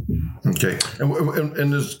 Okay.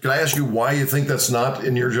 And can I ask you why you think that's not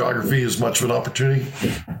in your geography as much of an opportunity?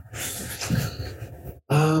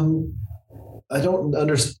 I don't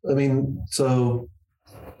understand. I mean, so,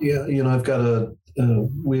 yeah, you know,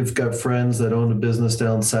 we've got friends that own a business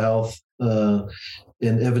down south,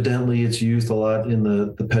 and evidently it's used a lot in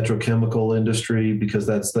the petrochemical industry because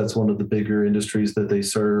that's one of the bigger industries that they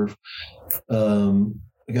serve.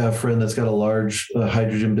 I got a friend that's got a large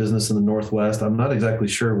hydrogen business in the Northwest. I'm not exactly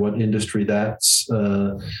sure what industry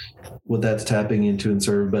what that's tapping into and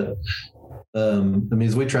serve, but I mean,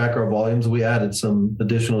 as we track our volumes, we added some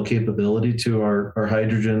additional capability to our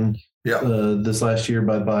hydrogen this last year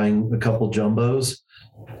by buying a couple jumbos.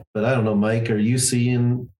 But I don't know, Mike, are you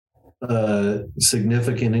seeing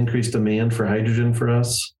significant increased demand for hydrogen for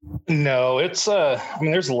us? No, it's I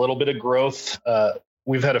mean, there's a little bit of growth.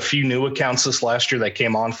 We've had a few new accounts this last year that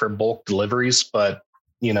came on for bulk deliveries, but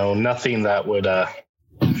you know, nothing that would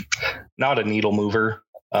not a needle mover.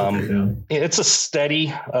 It's a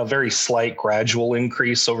steady, very slight gradual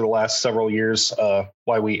increase over the last several years.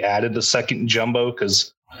 Why we added the second jumbo,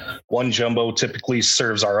 because one jumbo typically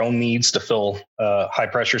serves our own needs to fill high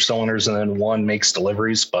pressure cylinders, and then one makes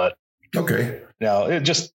deliveries. But no, it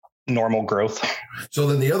just normal growth. So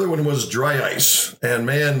then the other one was dry ice, and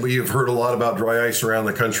man, we have heard a lot about dry ice around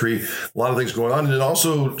the country. A lot of things going on, and then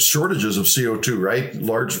also shortages of CO2. Right,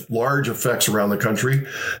 large effects around the country,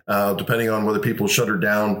 depending on whether people shuttered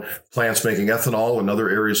down plants making ethanol and other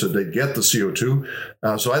areas that they get the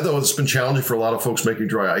CO2. So I thought it's been challenging for a lot of folks making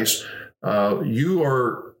dry ice. You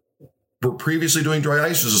were previously doing dry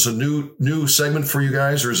ice. Is this a new segment for you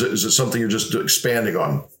guys, or is it something you're just expanding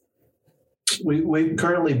on? We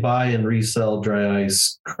currently buy and resell dry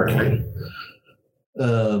ice currently.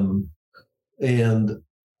 And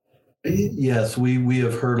yes, we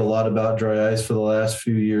have heard a lot about dry ice for the last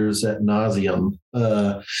few years ad nauseum.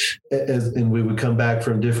 And we would come back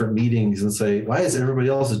from different meetings and say, why is everybody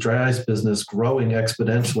else's dry ice business growing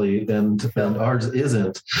exponentially and ours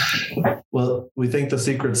isn't? Well, we think the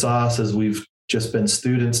secret sauce, as we've just been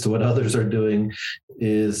students to what others are doing,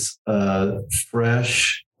 is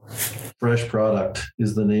fresh product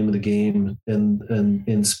is the name of the game,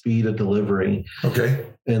 and speed of delivery. Okay.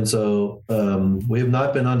 And so we have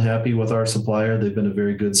not been unhappy with our supplier. They've been a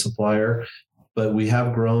very good supplier, but we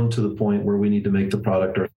have grown to the point where we need to make the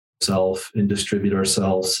product ourselves and distribute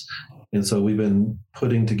ourselves. And so we've been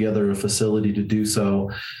putting together a facility to do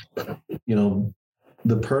so. You know,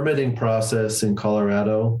 the permitting process in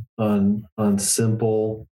Colorado on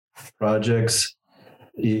simple projects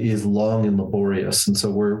is long and laborious. And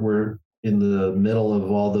so we're in the middle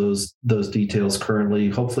of all those details currently,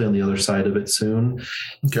 hopefully on the other side of it soon.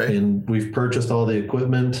 Okay. And we've purchased all the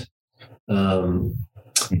equipment. So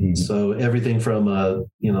everything from a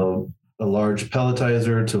large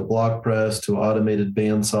pelletizer to a block press to automated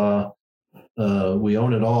bandsaw, we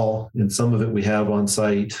own it all. And some of it we have on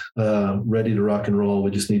site, ready to rock and roll.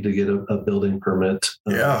 We just need to get a building permit.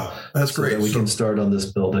 Yeah, that's great. So that we can start on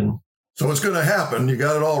this building. So it's going to happen. You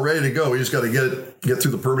got it all ready to go. You just got to get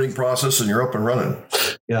through the permitting process and you're up and running.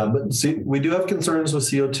 Yeah, but see, we do have concerns with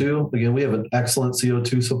CO2. Again, we have an excellent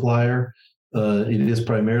CO2 supplier. It is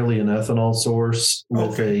primarily an ethanol source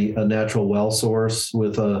with a natural well source.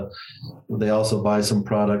 They also buy some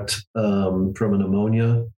product from an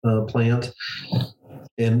ammonia plant.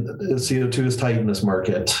 And CO2 is tight in this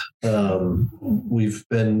market. We've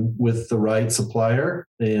been with the right supplier,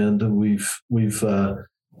 and we've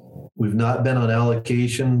not been on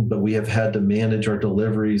allocation, but we have had to manage our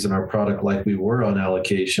deliveries and our product like we were on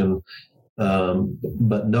allocation.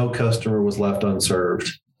 But no customer was left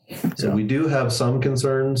unserved. So we do have some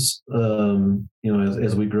concerns,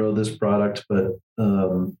 as we grow this product, but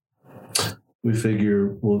we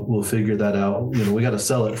figure we'll figure that out. We got to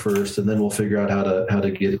sell it first, and then we'll figure out how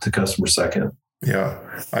to get it to customers second. Yeah.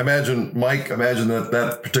 Mike, imagine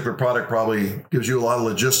that particular product probably gives you a lot of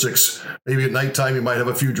logistics. Maybe at nighttime, you might have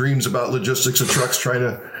a few dreams about logistics of trucks trying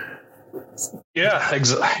to. Yeah,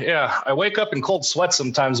 yeah. I wake up in cold sweats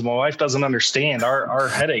sometimes. My wife doesn't understand our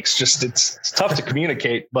headaches. Just it's tough to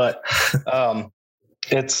communicate, but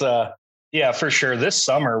it's for sure. This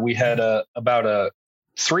summer we had about a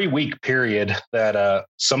 3-week period that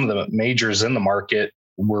some of the majors in the market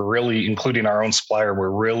were really, including our own supplier,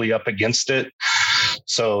 were really up against it.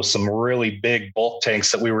 So some really big bulk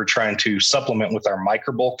tanks that we were trying to supplement with our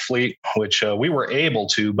micro bulk fleet, which we were able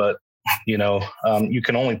to, but you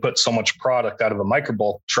can only put so much product out of a micro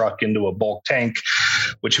bulk truck into a bulk tank,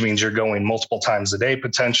 which means you're going multiple times a day,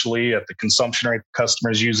 potentially at the consumption rate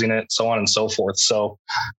customers using it, so on and so forth. So,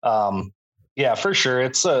 for sure.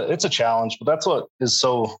 It's a challenge, but that's what is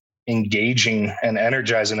so engaging and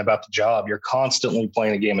energizing about the job. You're constantly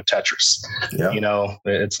playing a game of Tetris. Yeah.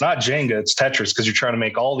 It's not Jenga, it's Tetris, because you're trying to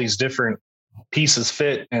make all these different pieces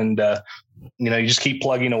fit, and you just keep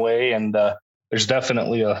plugging away, and there's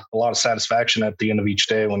definitely a lot of satisfaction at the end of each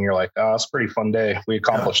day when you're like, oh, it's a pretty fun day. We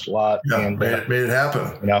accomplished a lot. Yeah, and made it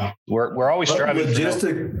happen. We're always striving.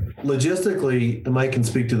 Logistically, Mike can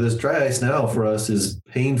speak to this. Dry ice now for us is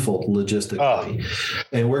painful logistically.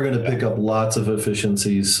 And we're going to pick up lots of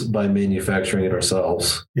efficiencies by manufacturing it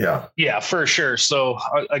ourselves. Yeah. Yeah, for sure. So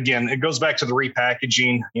again, it goes back to the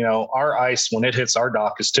repackaging. Our ice, when it hits our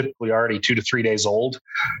dock, is typically already 2 to 3 days old,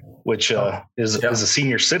 which is a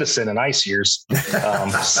senior citizen in ice years.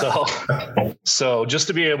 So just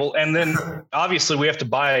to be able, and then obviously we have to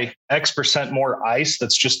buy X% more ice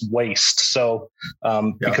that's just waste. So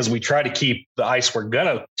because we try to keep the ice we're going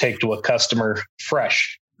to take to a customer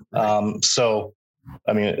fresh. So,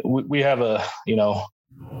 I mean, we have a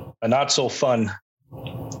not so fun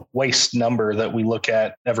waste number that we look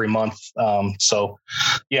at every month.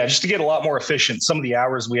 Just to get a lot more efficient, some of the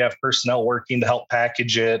hours we have personnel working to help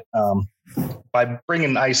package it, by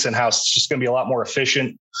bringing ice in-house, it's just going to be a lot more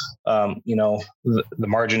efficient. The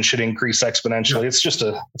margin should increase exponentially.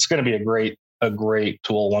 Yeah. It's going to be a great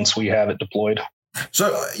tool once we have it deployed.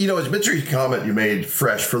 So, as Mitch's comment you made,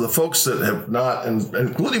 fresh, for the folks that have not, and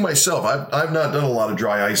including myself, I've not done a lot of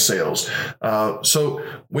dry ice sales. So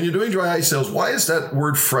when you're doing dry ice sales, why is that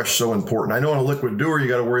word fresh so important? I know on a liquid doer, you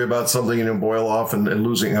got to worry about something boil off and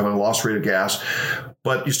having a loss rate of gas,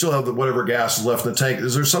 but you still have whatever gas is left in the tank.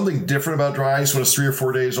 Is there something different about dry ice when it's 3 or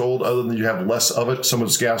 4 days old, other than you have less of it? Some of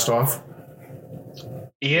it's gassed off?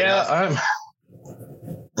 Yeah,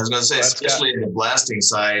 I was going to say, especially in the blasting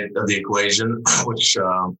side of the equation, which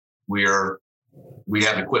we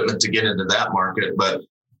have equipment to get into that market. But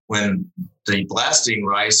when the blasting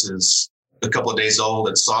rice is a couple of days old,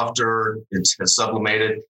 it's softer, it's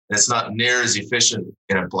sublimated, and it's not near as efficient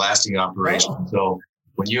in a blasting operation. Oh. So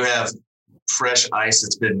when you have fresh ice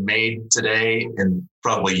that's been made today and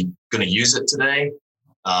probably going to use it today,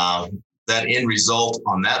 that end result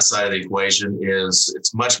on that side of the equation is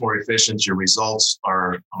it's much more efficient. Your results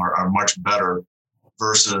are much better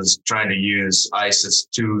versus trying to use ice that's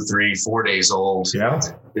 2, 3, 4 days old. Yeah.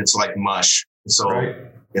 It's like mush. So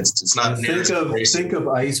it's not think of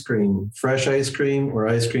ice cream, fresh ice cream, or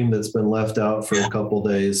ice cream that's been left out for a couple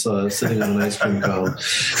days, sitting on an ice cream cone.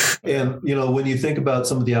 And when you think about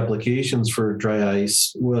some of the applications for dry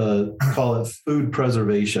ice, call it food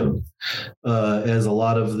preservation, as a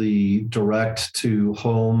lot of the direct to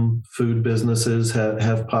home food businesses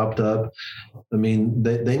have popped up. I mean,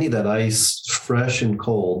 they need that ice fresh and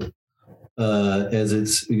cold. As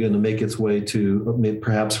it's going to make its way to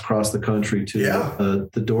perhaps across the country to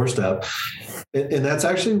the doorstep. And that's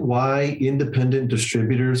actually why independent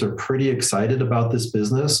distributors are pretty excited about this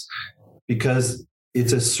business, because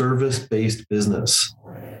it's a service-based business.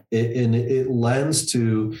 It lends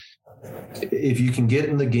to, if you can get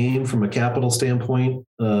in the game from a capital standpoint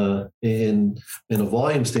and a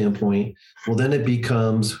volume standpoint, well, then it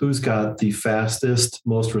becomes who's got the fastest,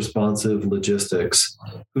 most responsive logistics,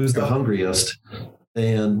 who's the hungriest.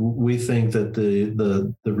 And we think that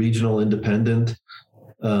the regional independent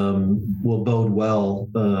will bode well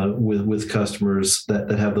with customers that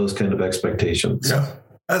have those kind of expectations. Yeah.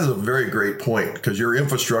 That is a very great point, because your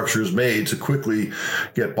infrastructure is made to quickly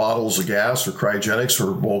get bottles of gas or cryogenics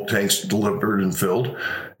or bulk tanks delivered and filled.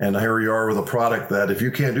 And here you are with a product that, if you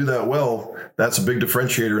can't do that well, that's a big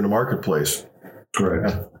differentiator in the marketplace.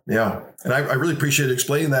 Correct. Yeah. And I really appreciate you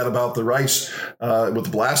explaining that about the rice with the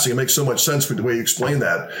blasting. It makes so much sense with the way you explain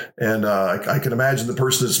that. And I can imagine the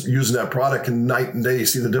person that's using that product can night and day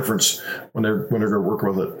see the difference when they're going to work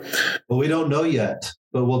with it. Well, we don't know yet,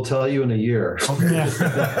 but we'll tell you in a year. Okay.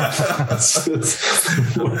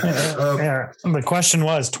 The question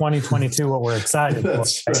was 2022, what we're excited for. Right?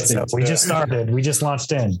 So we just started. We just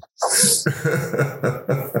launched in.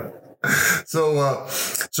 So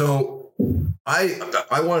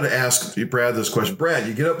I wanted to ask Brad this question. Brad,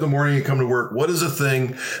 you get up in the morning, you come to work. What is the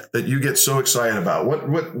thing that you get so excited about?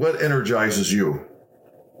 What energizes you?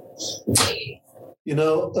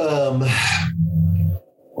 The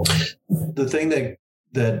thing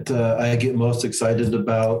that I get most excited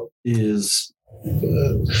about is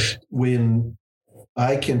when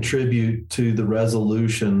I contribute to the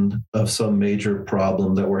resolution of some major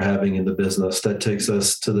problem that we're having in the business that takes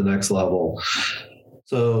us to the next level.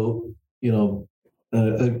 So,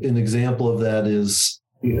 an example of that is,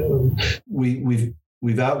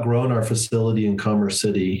 we've outgrown our facility in Commerce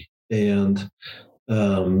City, and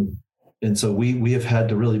so we have had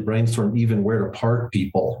to really brainstorm even where to park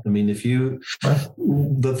people. I mean,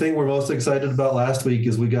 the thing we're most excited about last week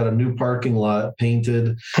is we got a new parking lot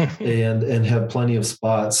painted and have plenty of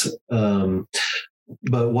spots.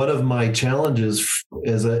 But one of my challenges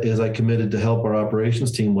as I committed to help our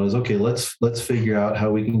operations team was, okay, let's figure out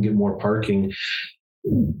how we can get more parking.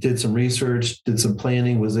 Did some research, did some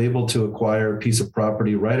planning, was able to acquire a piece of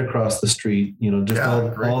property right across the street.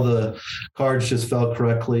 All the cards just fell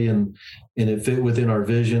correctly and it fit within our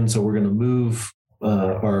vision. So we're going to move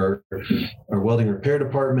our welding repair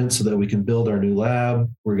department so that we can build our new lab.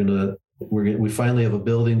 We finally have a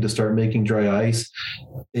building to start making dry ice.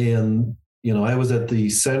 And I was at the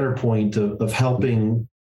center point of helping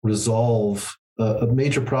resolve a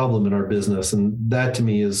major problem in our business. And that to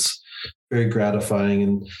me is very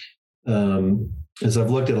gratifying. And as I've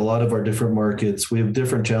looked at a lot of our different markets, we have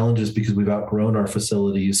different challenges because we've outgrown our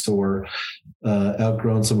facilities or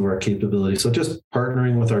outgrown some of our capabilities. So just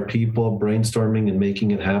partnering with our people, brainstorming and making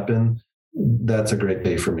it happen, that's a great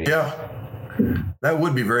day for me. Yeah. That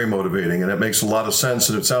would be very motivating, and it makes a lot of sense.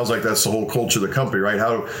 And it sounds like that's the whole culture of the company, right?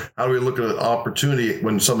 How do we look at an opportunity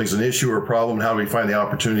when something's an issue or a problem? How do we find the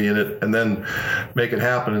opportunity in it and then make it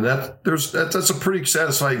happen? And that's a pretty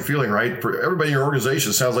satisfying feeling, right? For everybody in your organization,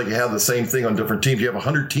 it sounds like you have the same thing on different teams. You have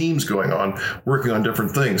 100 teams going on, working on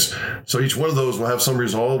different things. So each one of those will have some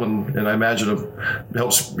resolve, and I imagine it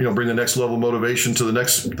helps bring the next level of motivation to the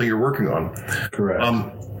next thing you're working on.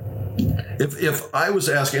 Correct. If I was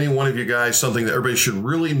to ask any one of you guys something that everybody should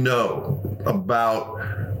really know about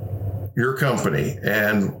your company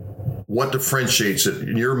and what differentiates it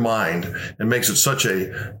in your mind and makes it such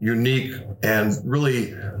a unique and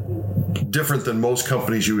really different than most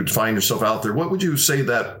companies you would find yourself out there, what would you say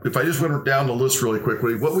that, if I just went down the list really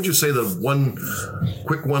quickly, what would you say the one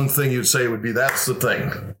thing you'd say would be that's the thing?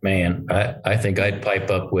 Man, I think I'd pipe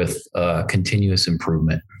up with continuous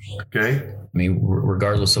improvement. Okay. I mean,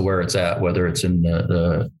 regardless of where it's at, whether it's in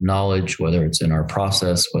the knowledge, whether it's in our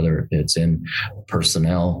process, whether it's in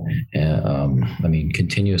personnel,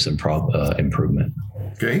 continuous improvement.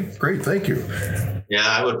 Okay, great. Thank you. Yeah,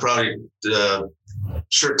 I would probably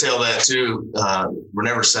sure tell that too. We're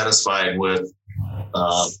never satisfied with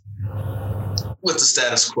with the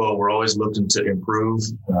status quo. We're always looking to improve.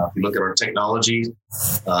 If you look at our technology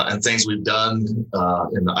and things we've done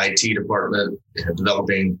in the IT department,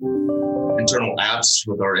 developing internal apps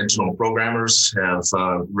with our internal programmers have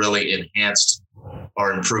really enhanced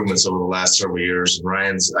our improvements over the last several years.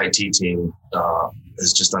 Ryan's IT team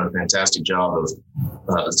has just done a fantastic job of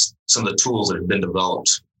some of the tools that have been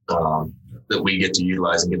developed that we get to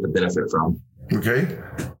utilize and get the benefit from. Okay.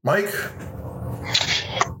 Mike?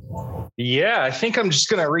 Yeah, I think I'm just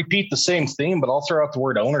going to repeat the same theme, but I'll throw out the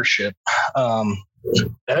word ownership.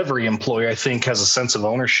 Every employee, I think, has a sense of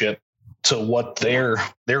ownership to what their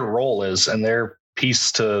role is and their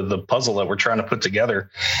piece to the puzzle that we're trying to put together,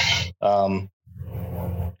 through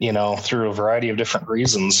a variety of different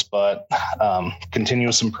reasons, but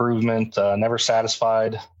continuous improvement, never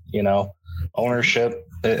satisfied, ownership.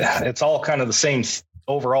 It's all kind of the same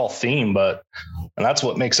overall theme, and that's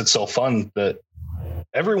what makes it so fun, that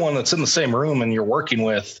everyone that's in the same room and you're working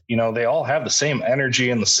with, they all have the same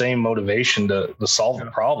energy and the same motivation to solve the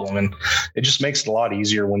problem. And it just makes it a lot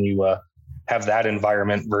easier when you have that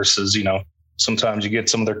environment versus, sometimes you get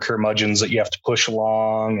some of their curmudgeons that you have to push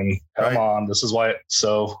along and come on, this is why.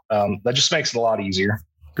 So that just makes it a lot easier.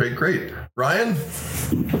 Great. Ryan?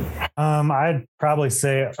 I'd probably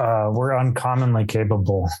say we're uncommonly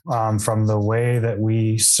capable from the way that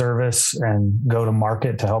we service and go to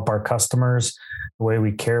market to help our customers, the way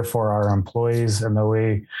we care for our employees, and the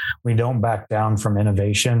way we don't back down from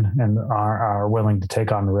innovation and are willing to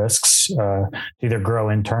take on risks to either grow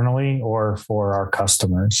internally or for our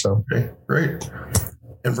customers. So, okay, great.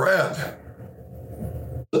 And Brad?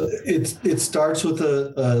 It starts with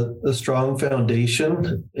a strong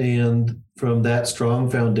foundation, and from that strong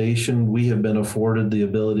foundation, we have been afforded the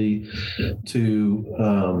ability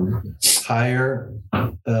to hire,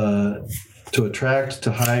 to attract,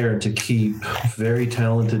 to hire, and to keep very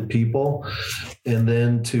talented people, and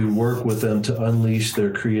then to work with them to unleash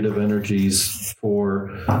their creative energies for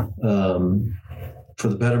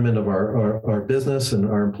the betterment of our business and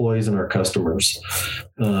our employees and our customers.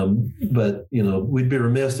 But, we'd be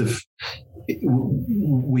remiss if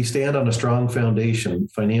we stand on a strong foundation,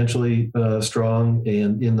 financially strong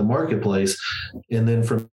and in the marketplace. And then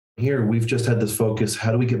from here, we've just had this focus.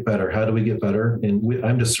 How do we get better? How do we get better? And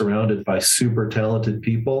I'm just surrounded by super talented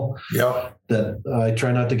people that I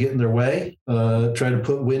try not to get in their way, try to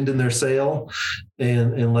put wind in their sail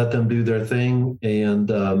and let them do their thing. And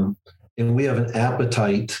we have an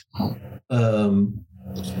appetite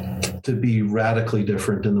to be radically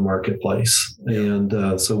different in the marketplace.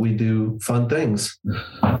 And so we do fun things.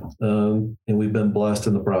 And we've been blessed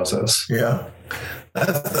in the process. Yeah.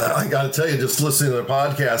 I got to tell you, just listening to the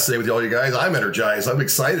podcast today with all you guys, I'm energized. I'm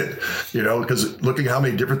excited, because looking at how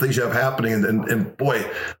many different things you have happening. And boy,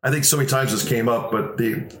 I think so many times this came up, but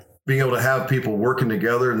being able to have people working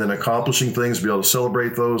together and then accomplishing things, be able to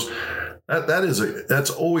celebrate those, that's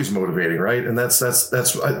always motivating, right? And that's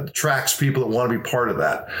attracts people that want to be part of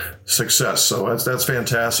that success. So that's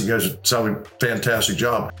fantastic. You guys are doing a fantastic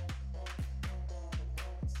job.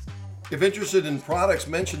 If interested in products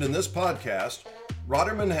mentioned in this podcast,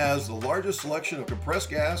 Roterman has the largest selection of compressed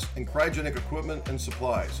gas and cryogenic equipment and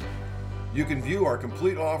supplies. You can view our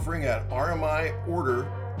complete offering at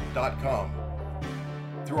rmiorder.com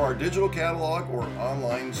through our digital catalog or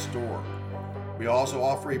online store. We also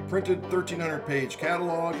offer a printed 1,300-page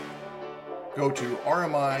catalog. Go to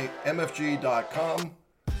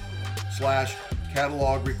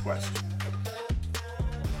rmimfg.com/catalog request.